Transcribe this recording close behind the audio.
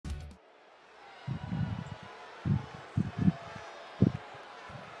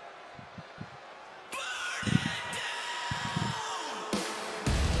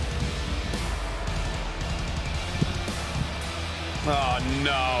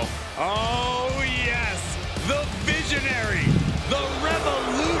go. Oh, yes. The visionary, the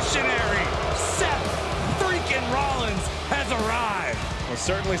revolutionary, Seth freaking Rollins has arrived. Well,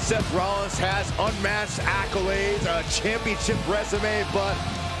 certainly Seth Rollins has unmatched accolades, a championship resume, but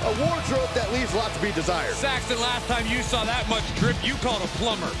a wardrobe that leaves a lot to be desired. Saxton, last time you saw that much drip, you called a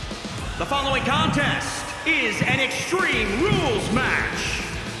plumber. The following contest is an Extreme Rules match.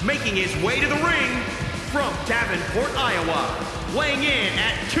 Making his way to the ring from Davenport, Iowa, weighing in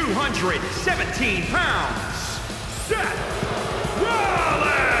at 217 pounds, Seth Rollins!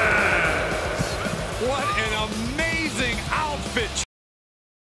 What an amazing outfit.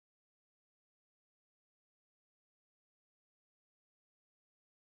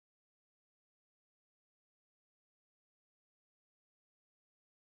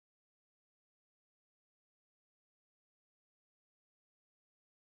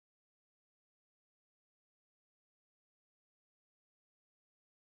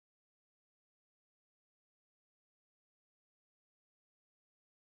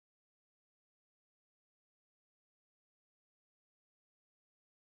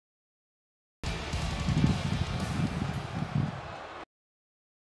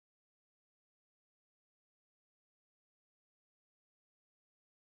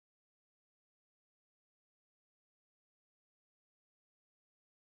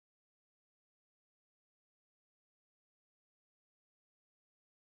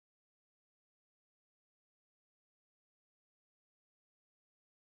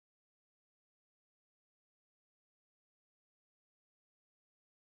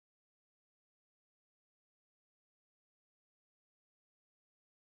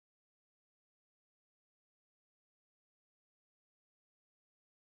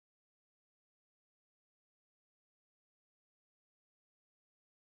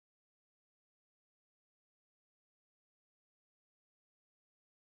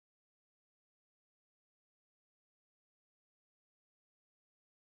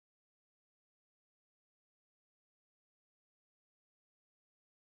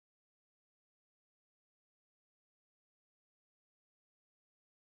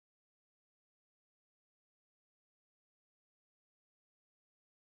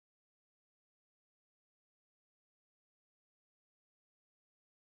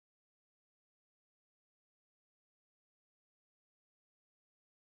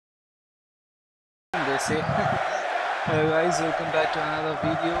 They say. Hello guys, welcome back to another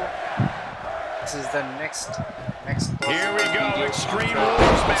video. This is the next Here we go, video. Extreme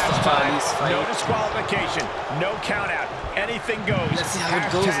Rules match time. Fight. No disqualification, no count out. Anything goes. Let's see how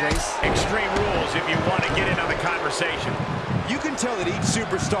it goes, guys. Extreme Rules if you want to get in on the conversation. You can tell that each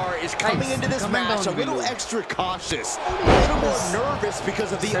superstar is coming Guys, into this comment match a down little below. extra cautious, a little more nervous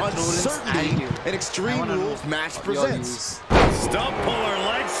because of the Seth Rollins uncertainty attitude. an Extreme Rules match presents. Stump puller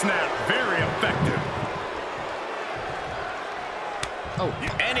leg snap, very effective. Oh,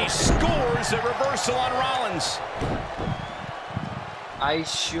 And he scores a reversal on Rollins. I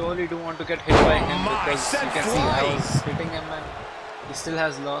surely don't want to get hit by him my, because Seth you can see I flying. was hitting him and he still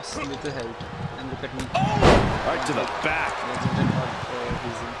has lost little health. And look at me. Right to the back.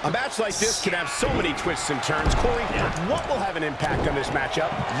 A match like this can have so many twists and turns. Corey, what will have an impact on this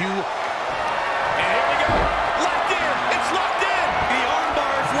matchup? And here we go. Locked in. It's locked in. The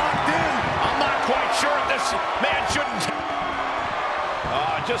armbar is locked in. I'm not quite sure if this man shouldn't.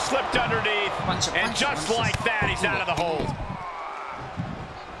 Just slipped underneath. And just like that, he's out of the hold.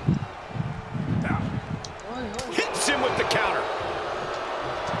 Hits him with the counter.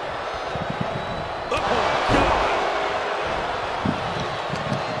 Oh,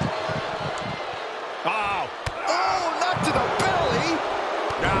 God. Oh, not to the belly.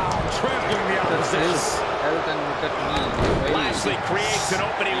 Now trampling the opposition. Health and look at me. Lashley creates an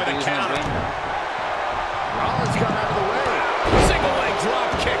opening with a counter. Rollins got out of the way. Single leg drop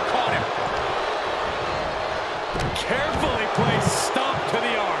kick caught him. Carefully placed stomp to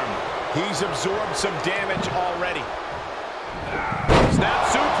the arm. He's absorbed some damage already. Snap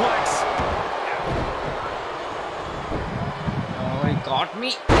suplex. Oh, he got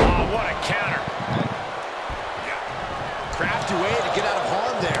me. Oh, what a counter. Crafty way to get out of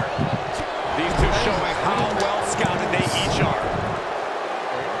harm there. These two showing how well scouted they each are.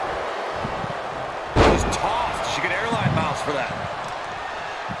 Was tossed. She could airline mouse for that.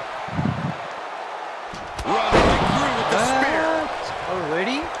 Running through with the spear.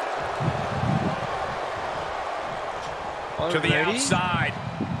 Already? To the outside.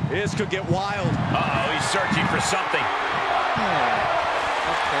 This could get wild. Uh-oh, he's searching for something.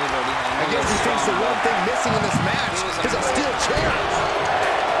 Okay, buddy. I guess he thinks the one thing missing in this match is a steel chair.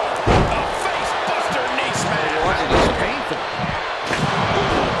 A face buster knee smash. What? It is painful.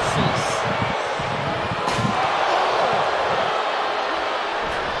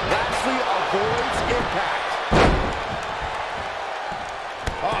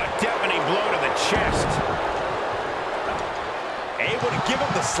 give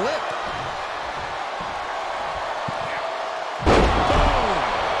him the slip. Boom!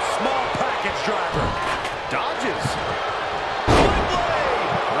 Small package driver. Dodges.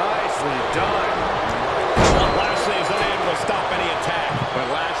 Nicely done. Well, Lashley is unable to stop any attack. But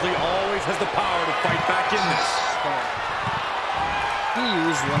Lashley always has the power to fight back in this. He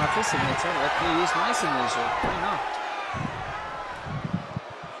used one of his signature. Let me use my signature. Why not?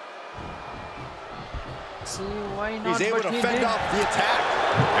 See, why not? He's able to fend off the attack.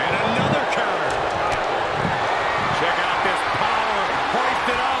 And another counter. Check out this power. Hoist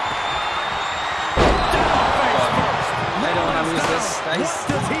it up. Down face first. I don't want to lose this, guys. What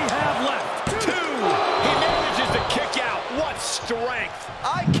does he have left? 2. He manages to kick out. What strength.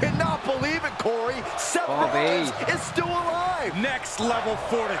 I cannot believe it, Corey. Seth Rollins is still alive. Next level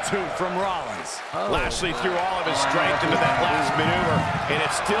fortitude from Rollins. Lashley threw all of his strength into that last maneuver, and it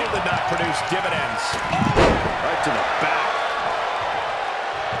still did not produce dividends. Right to the back.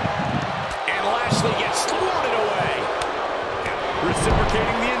 And Lashley gets thwarted away.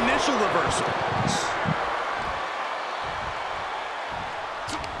 Reciprocating the initial reversal.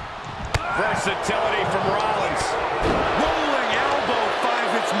 Versatility from Rollins. Rolling elbow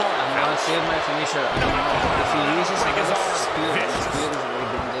finds its mark. I'm gonna save my finisher. If he uses Break his arm. spear is Vicious. very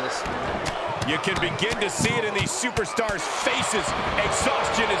dangerous. You can begin to see it in these superstars' faces.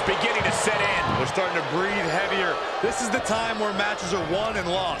 Exhaustion is beginning to set in. They're starting to breathe heavier. This is the time where matches are won and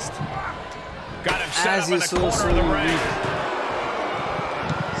lost. Got him set As up in the he's corner of the ring.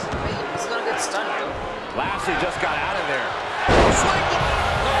 He's gonna get stunned, though. Lashley just got out of there. What's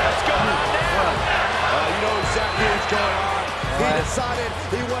going on now? You know exactly what's going on. He decided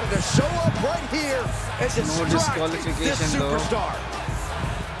he wanted to show up right here and distract this disqualification, superstar.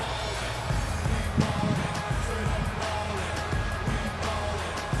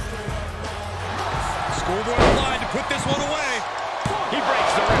 Schoolboy line to put this one away. He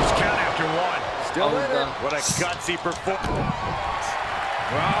breaks the ref's count after 1. Still in it. What a gutsy performance.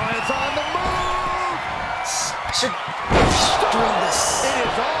 Rollins on the move. I should doing this. It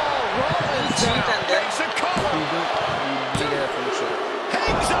is all Rollins Cheat now. and then Makes a cover. we need a finisher.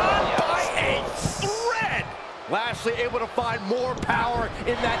 Hangs on by a thread. Lashley able to find more power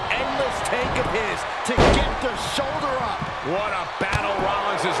in that endless tank of his to get the shoulder up. What a battle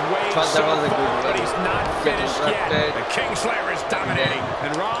Rollins has waged Thought that so was a good far, one. but he's not finished yet. interrupted. The Kingslayer is dominating.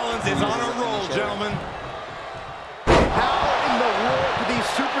 And Rollins is on a roll, gentlemen. How in the world do these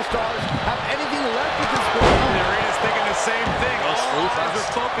superstars have anything left with this world? The arena's thinking the same thing. That's All really eyes fast.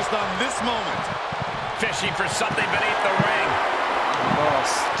 are focused on this moment. Fishing for something beneath the ring.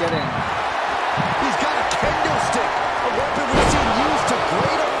 Boss, get in. He's got a kendo stick, a weapon we've seen used to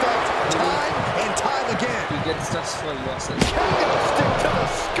great effect time and time again. You get touched for yourself. Kendo stick to the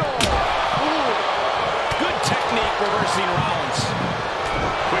skull. Ooh. Good technique reversing Rollins.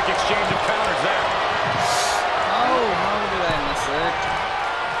 Quick exchange of counters there. Oh, how did I miss it?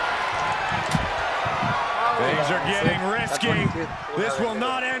 Things are getting risky. This will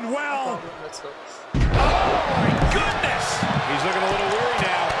not. not end well. Let's go. Oh, my goodness. He's looking a little weary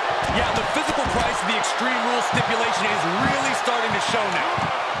now. Yeah, the physical price of the Extreme Rules stipulation is really starting to show now.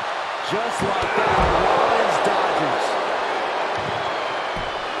 Just like that, Rollins dodges.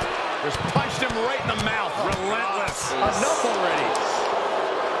 Just punched him right in the mouth. Relentless. Enough already.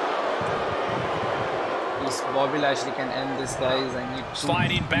 Please, Bobby Lashley can end this, guys. I need to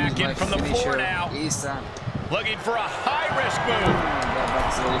Sliding back use in my from the floor finisher. now. Ethan. Looking for a high-risk move.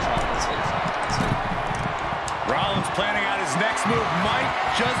 That's very sharp. That's very sharp. That's very sharp. Rollins planning out his next move might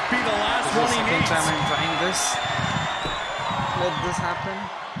just be the last one This is he the second needs. time I'm trying this. Let this happen.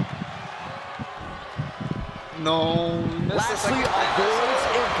 No, miss the Lashley second time. avoids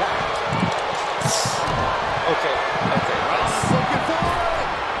impact. Okay, okay. Rollins looking for it.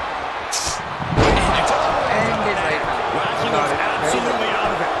 End it right now. Lashley Got was it. absolutely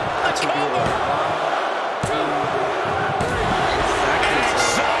out of it. That should be over. 1, 2. Exactly.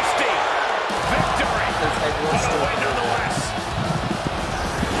 Exhausting. Victory. This fight was What a still. win nonetheless.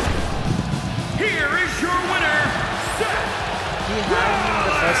 Here is your winner, Seth. He had me in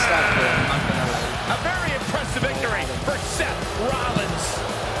the first half there, I'm not gonna lie. A very impressive victory for Seth Rollins.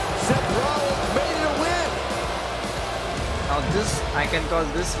 Seth Rollins made it a win. Now this, I can call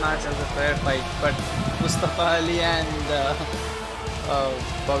this match as a fair fight, but Mustafa Ali and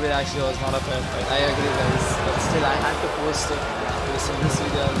Bobby Lashley was not a fair fight. I agree, guys, but still I had to post it. I'm posting this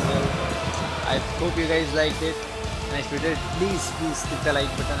video as well. I hope you guys liked it, and if you did, please hit the like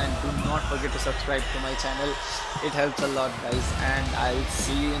button and do not forget to subscribe to my channel. It helps a lot, guys, and I'll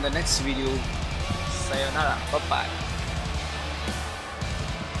see you in the next video. Sayonara, bye bye.